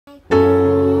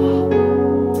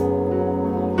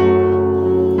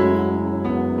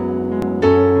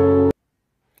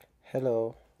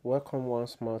welcome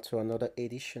once more to another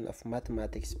edition of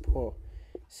Mathematics Pro.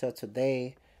 So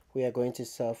today we are going to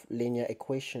solve linear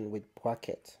equation with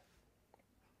bracket.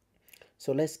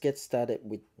 So let's get started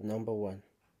with number 1.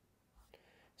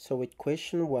 So with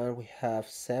question 1 we have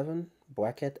 7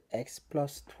 bracket x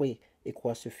plus 3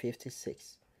 equals to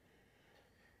 56.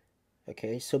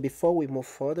 Okay, so before we move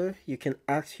further, you can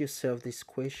ask yourself this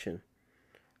question.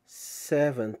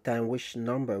 7 times which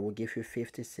number will give you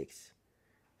 56?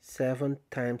 7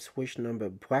 times which number?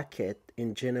 Bracket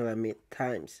in general mean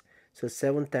times. So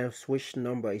 7 times which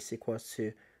number is equal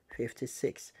to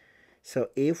 56? So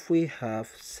if we have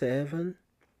 7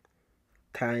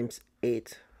 times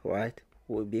 8, right,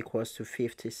 will be equals to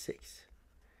 56.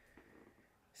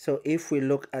 So if we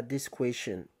look at this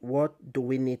question, what do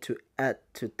we need to add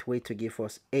to 3 to give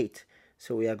us 8?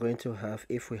 So we are going to have,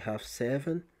 if we have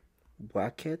 7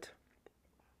 bracket,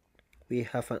 we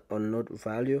have an unknown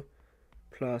value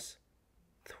plus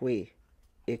 3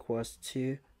 equals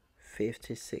to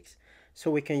 56. So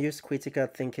we can use critical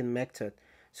thinking method.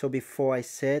 So before I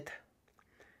said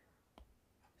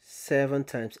 7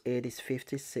 times 8 is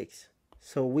 56.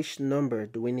 So which number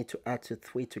do we need to add to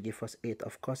 3 to give us 8?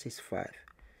 Of course it's 5.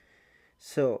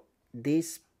 So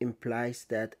this implies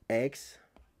that x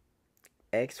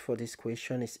for this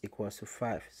question is equal to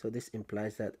 5. So this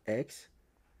implies that x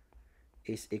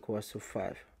is equal to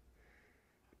 5.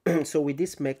 So with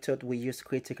this method we use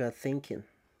critical thinking.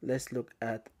 Let's look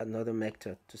at another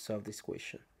method to solve this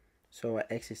question. So our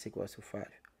x is equal to 5.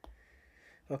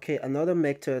 Okay, another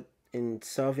method in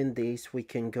solving this, we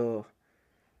can go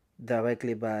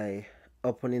directly by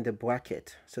opening the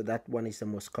bracket. So that one is the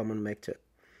most common method.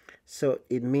 So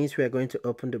it means we are going to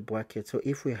open the bracket. So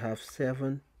if we have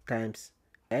 7 times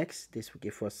x, this will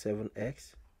give us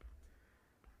 7x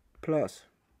plus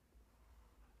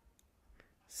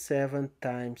 7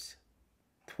 times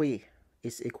 3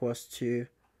 is equals to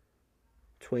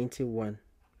 21.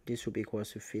 This will be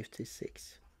equals to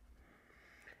 56.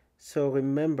 So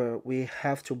remember, we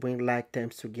have to bring like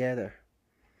terms together.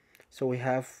 So we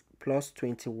have plus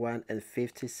 21 and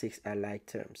 56 are like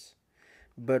terms.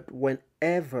 But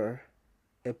whenever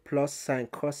a plus sign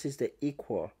crosses the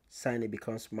equal sign, it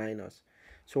becomes minus.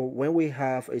 So when we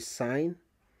have a sign,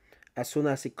 as soon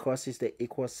as it crosses the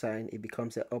equal sign, it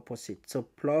becomes the opposite. So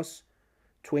plus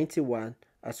 21,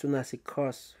 as soon as it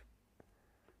crosses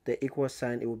the equal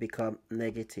sign, it will become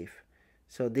negative.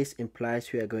 So this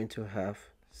implies we are going to have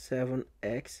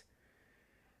 7x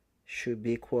should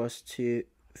be equals to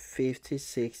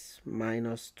 56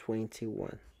 minus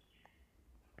 21.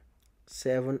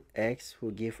 7x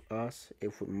will give us,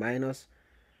 if we minus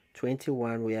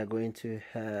 21, we are going to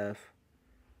have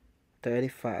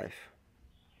 35.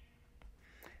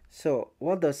 So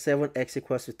what does 7x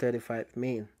equals to 35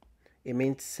 mean? It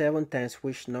means 7 times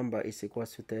which number is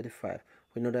equals to 35.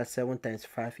 We know that 7 times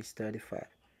 5 is 35.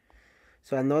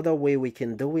 So another way we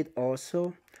can do it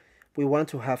also, we want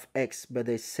to have x, but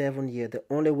there's 7 here. The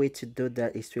only way to do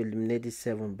that is to eliminate this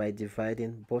 7 by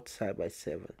dividing both sides by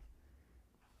 7.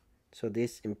 So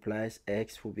this implies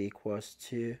x will be equals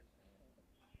to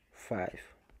 5.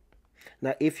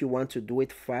 Now if you want to do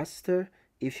it faster,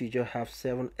 if you just have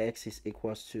 7x is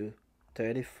equals to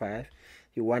 35,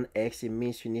 you want x, it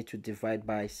means you need to divide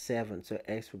by 7. So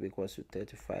x will be equals to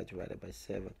 35 divided by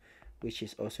 7, which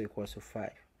is also equals to 5.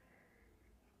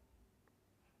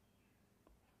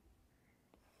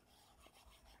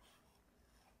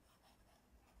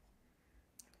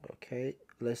 Okay,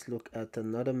 let's look at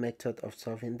another method of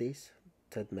solving this,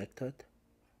 third method.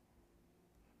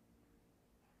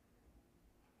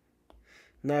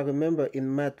 Now remember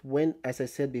in math, when, as I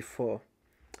said before,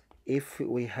 if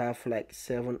we have like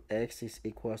 7x is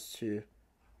equals to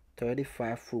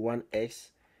 35, for one x,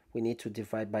 we need to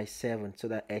divide by 7 so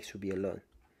that x will be alone.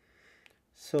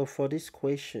 So for this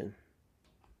question,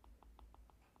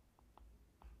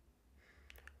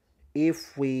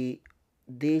 if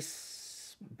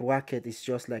this bracket is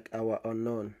just like our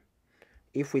unknown,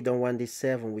 if we don't want this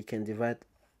 7, we can divide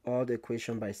all the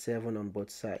equation by 7 on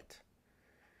both sides.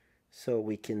 So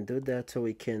we can do that. So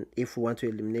we can, if we want to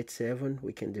eliminate 7,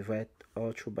 we can divide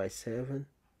all through by 7.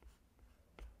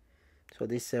 So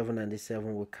this 7 and this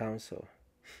 7 will cancel.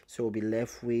 So we'll be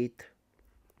left with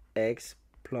x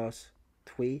plus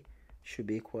 3 should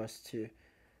be equals to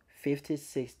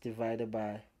 56 divided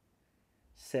by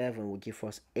 7 will give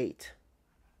us 8.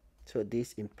 So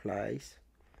this implies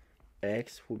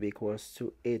x will be equals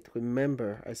to 8.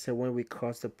 Remember, I said when we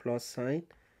cross the plus sign,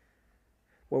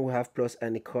 when we have plus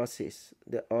and it crosses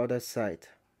the other side,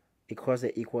 because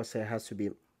the equal sign has to be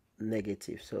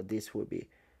negative. So this will be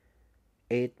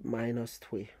 8 minus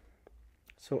 3.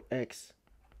 So x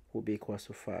will be equals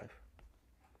to 5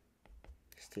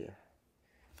 still.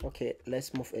 Okay,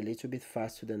 let's move a little bit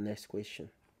fast to the next question.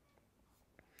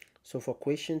 So for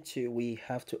question 2, we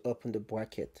have to open the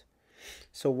bracket.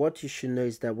 So what you should know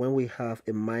is that when we have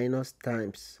a minus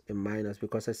times a minus,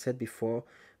 because I said before,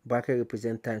 bracket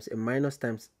represent times a minus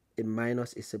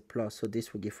is a plus, so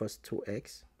this will give us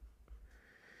 2x.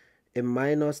 A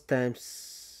minus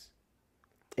times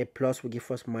a plus will give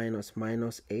us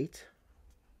minus 8.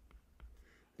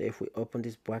 If we open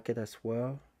this bracket as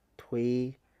well,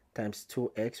 3 times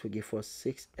 2x will give us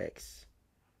 6x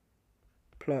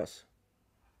plus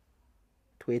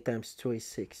 3 times 2 is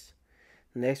 6.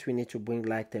 Next, we need to bring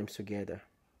like terms together.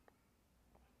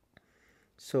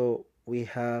 So we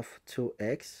have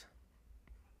 2x.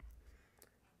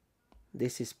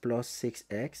 This is plus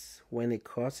 6x. When it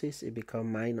crosses, it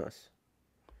becomes minus.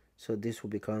 So this will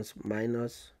become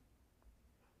minus.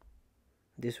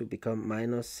 This will become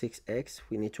minus 6x.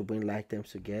 We need to bring like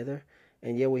terms together.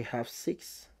 And here we have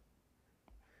 6.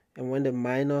 And when the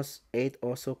minus 8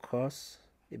 also crosses,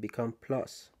 it becomes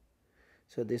plus.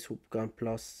 So this will become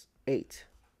plus 8.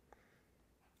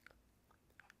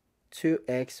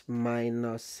 2x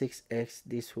minus 6x,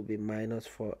 this will be minus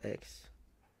 4x.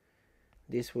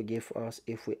 This will give us,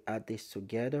 if we add this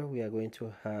together, we are going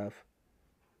to have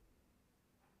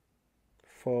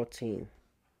 14.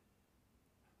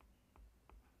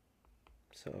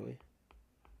 Sorry.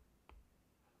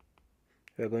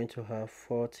 We are going to have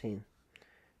 14.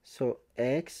 So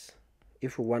x,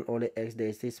 if we want only x, there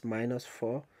is this minus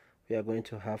 4. We are going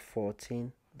to have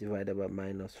 14 divided by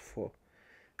minus 4.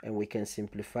 And we can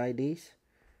simplify this.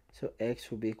 So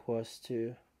x will be equals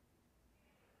to,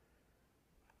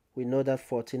 we know that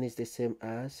 14 is the same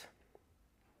as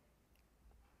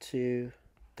 2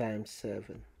 times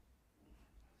 7.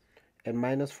 And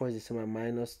minus 4 is the same as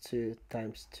minus 2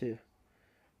 times 2.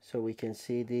 So we can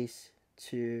see this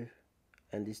 2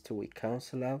 and these 2 will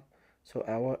cancel out. So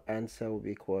our answer will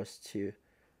be equals to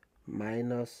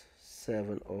minus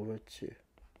 7 over 2.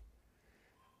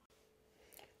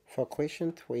 For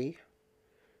question 3,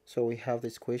 so we have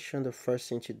this question. The first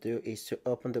thing to do is to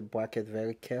open the bracket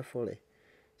very carefully.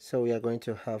 So we are going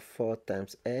to have 4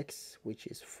 times x, which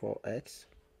is 4x.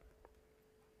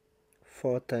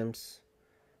 4 times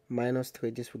minus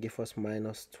 3, this will give us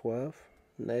minus 12.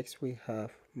 Next we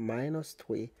have minus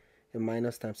 3. A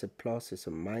minus times a plus is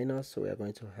a minus, so we are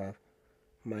going to have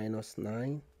minus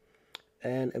 9.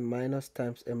 And a minus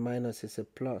times a minus is a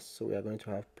plus, so we are going to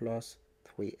have plus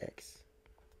 3x.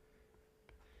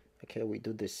 Okay, we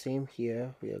do the same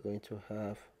here. We are going to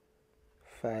have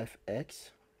 5x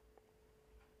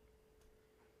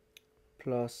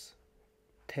plus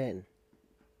 10.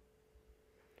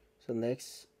 So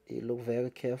next, you look very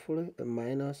carefully. A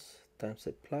minus times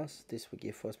a plus, this will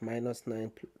give us minus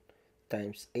 9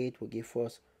 times 8 will give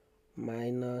us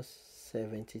minus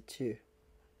 72.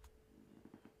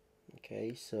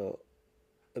 Okay, so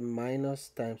a minus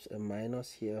times a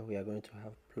minus, here we are going to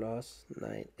have plus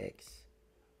 9x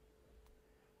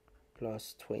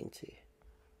plus 20.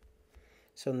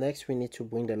 So next we need to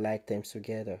bring the like terms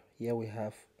together. Here we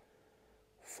have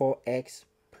 4x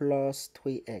plus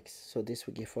 3x, so this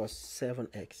will give us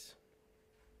 7x.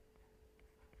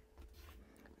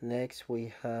 Next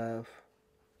we have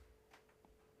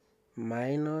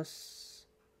minus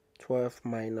 12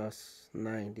 minus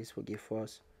 9, this will give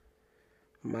us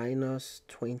minus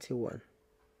 21.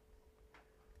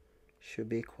 Should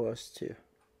be equals to,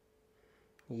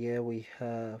 here we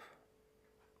have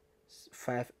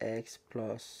 5x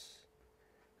plus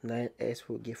 9x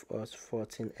will give us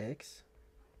 14x.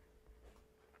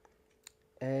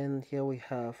 And here we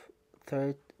have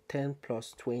 10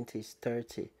 plus 20 is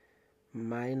 30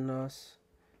 minus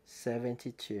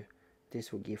 72.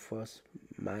 This will give us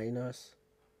minus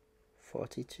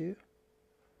 42.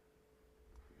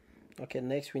 Okay,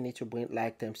 next we need to bring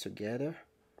like terms together.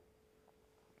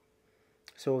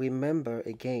 So remember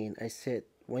again, I said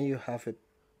when you have a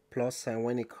plus sign,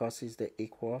 when it crosses the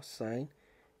equal sign,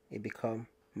 it becomes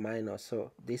minus.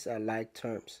 So these are like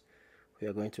terms. We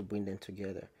are going to bring them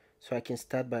together. So I can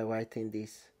start by writing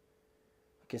this.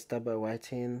 I can start by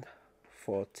writing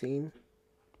 14.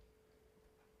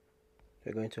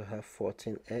 We're going to have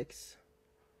 14x.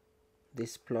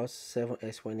 This plus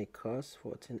 7x when it crosses,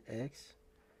 14x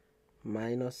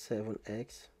minus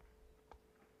 7x.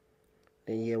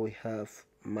 Then here we have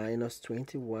minus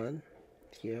 21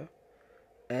 here.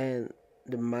 And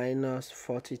the minus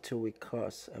 42 will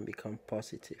cross and become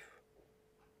positive.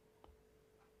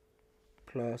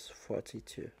 Plus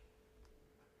 42.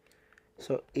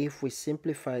 So if we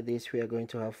simplify this, we are going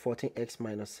to have 14x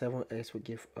minus 7x will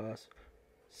give us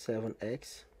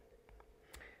 7x.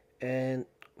 and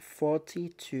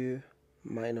 42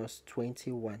 minus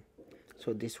 21.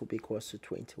 So this will be equals to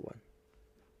 21.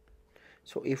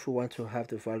 So if we want to have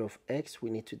the value of x, we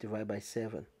need to divide by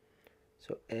 7.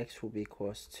 So x will be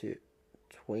equals to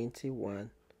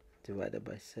 21 divided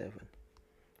by 7.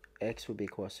 X will be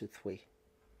equals to 3.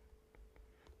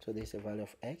 So this is the value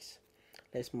of x.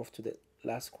 Let's move to the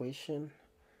last question.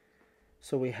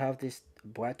 So we have this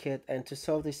bracket, and to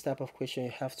solve this type of question,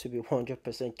 you have to be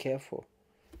 100% careful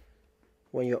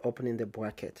when you're opening the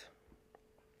bracket.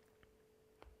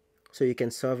 So you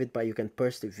can solve it by, you can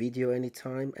pause the video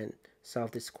anytime and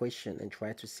solve this question and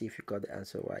try to see if you got the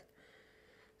answer right.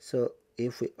 So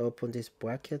if we open this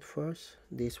bracket first,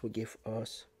 this will give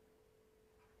us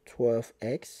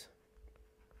 12x.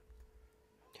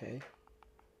 Okay.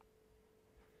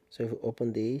 So if we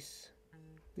open this,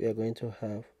 we are going to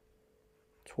have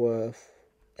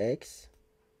 12x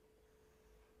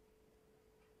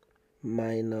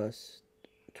minus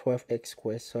 12x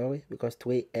squared, sorry, because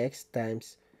 3x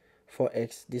times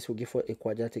 4x, this will give us a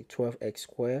quadratic 12x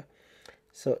squared.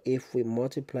 So if we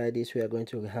multiply this, we are going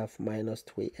to have minus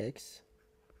 3x.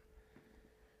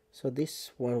 So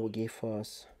this one will give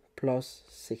us plus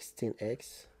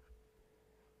 16x.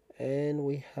 And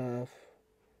we have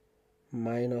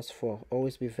minus 4.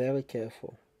 Always be very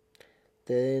careful.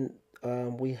 Then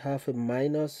we have a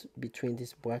minus between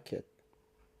this bracket.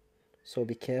 So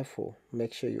be careful.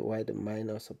 Make sure you write the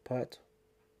minus apart.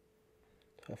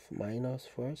 Have minus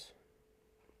first.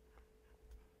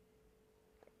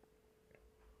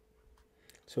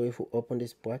 So if we open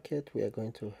this bracket, we are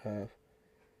going to have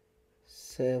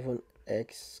 7x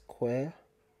squared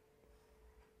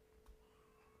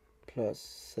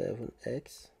plus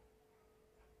 7x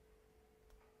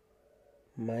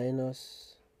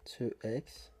minus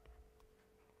 2x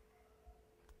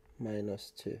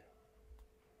minus 2.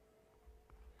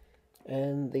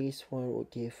 And this one will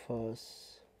give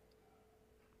us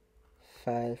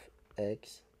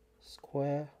 5x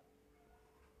squared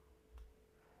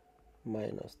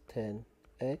minus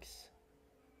 10x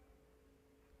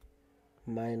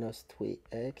minus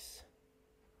 3x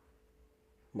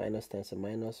minus 10 is a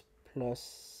minus plus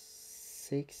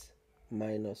 6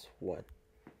 minus 1.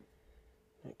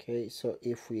 Okay, so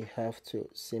if we have to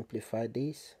simplify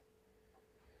this,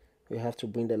 we have to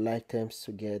bring the like terms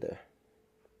together.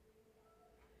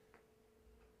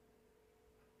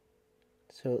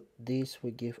 So this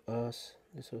will give us,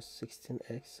 this was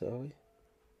 16x, sorry.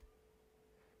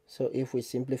 So if we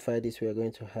simplify this, we are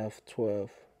going to have 12x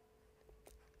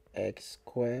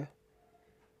squared,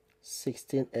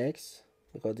 16x,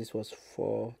 because this was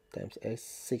 4 times x,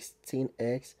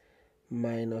 16x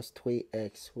minus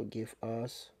 3x will give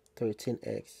us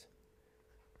 13x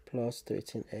plus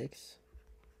 13x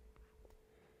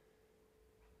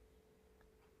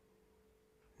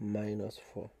minus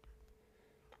 4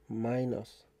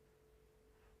 minus,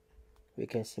 we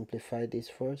can simplify this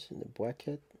first in the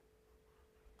bracket.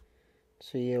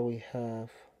 So here we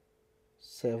have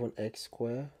 7x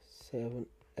squared,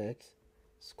 7x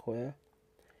squared.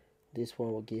 This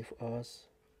one will give us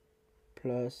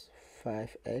plus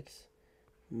 5x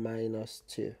minus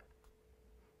 2.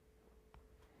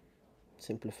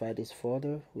 Simplify this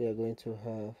further, we are going to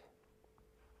have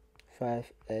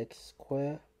 5x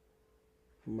squared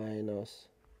minus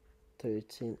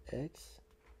 13x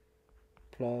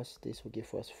plus this will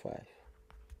give us 5.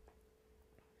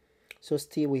 So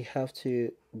still we have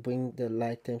to bring the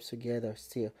like terms together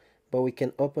still, but we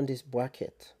can open this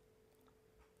bracket.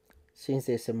 Since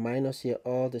there's a minus here,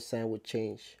 all the sign will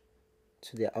change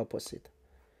to the opposite.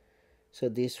 So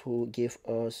this will give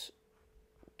us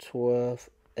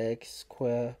 12x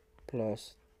squared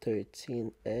plus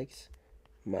 13x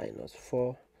minus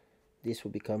 4. This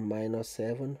will become minus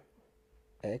 7x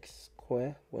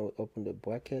squared when we open the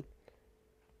bracket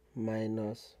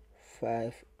minus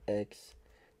 5x.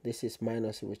 This is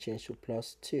minus, it will change to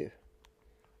plus 2.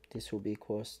 This will be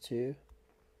equals to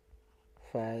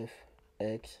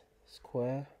 5x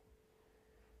squared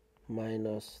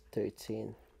minus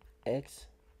 13x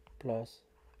plus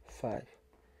 5.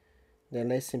 Then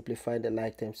let's simplify the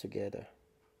like terms together.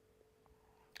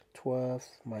 12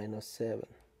 minus 7.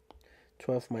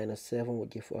 12 minus 7 will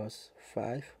give us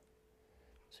 5.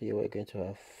 So here we're going to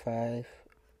have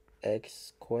 5x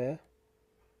squared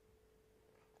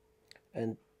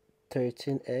and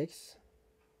 13x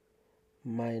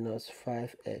minus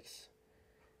 5x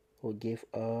will give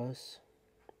us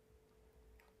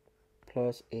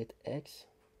plus 8x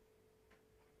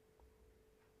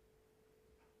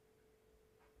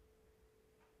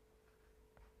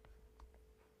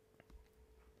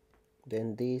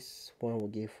then this one will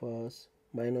give us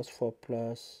minus 4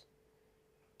 plus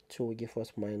 2 will give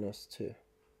us minus 2.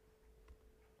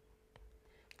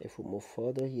 If we move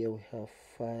further, here we have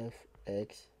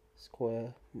 5x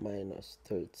squared minus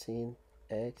 13x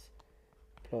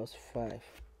plus 5.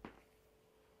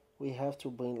 We have to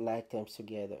bring like terms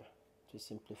together to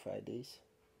simplify this.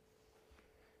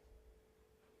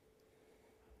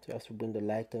 So we have to bring the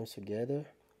like terms together.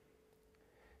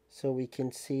 So we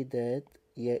can see that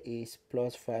here is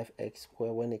plus 5x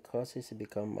squared. When it crosses, it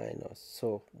becomes minus.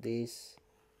 So this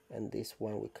and this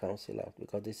one will cancel out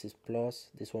because this is plus,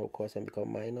 this one will cross and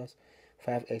become minus.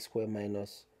 5x squared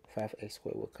minus 5x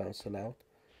squared will cancel out.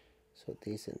 So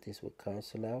this and this will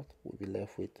cancel out. We'll be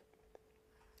left with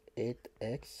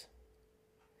 8x.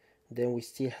 Then we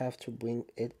still have to bring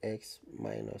 8x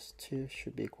minus 2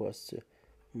 should be equals to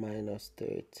minus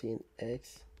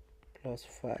 13x plus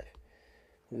 5.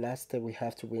 Last step, we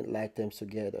have to bring like terms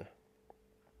together.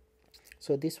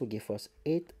 So this will give us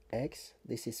 8x.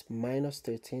 This is minus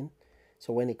 13.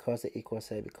 So when it crosses the equal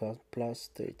sign, it becomes plus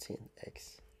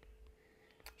 13x.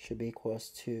 Should be equals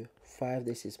to 5.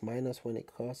 This is minus when it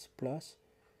crosses plus.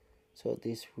 So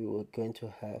this we were going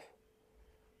to have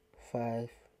 5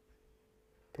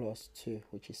 plus 2,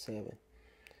 which is 7.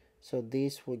 So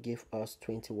this will give us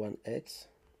 21x.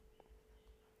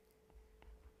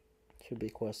 Should be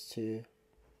equals to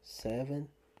 7.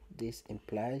 This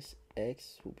implies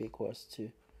x will be equals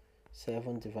to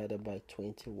 7 divided by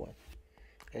 21.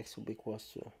 X will be equals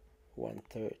to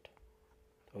 1/3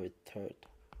 or a third.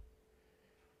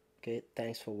 Okay,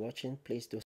 thanks for watching. Please do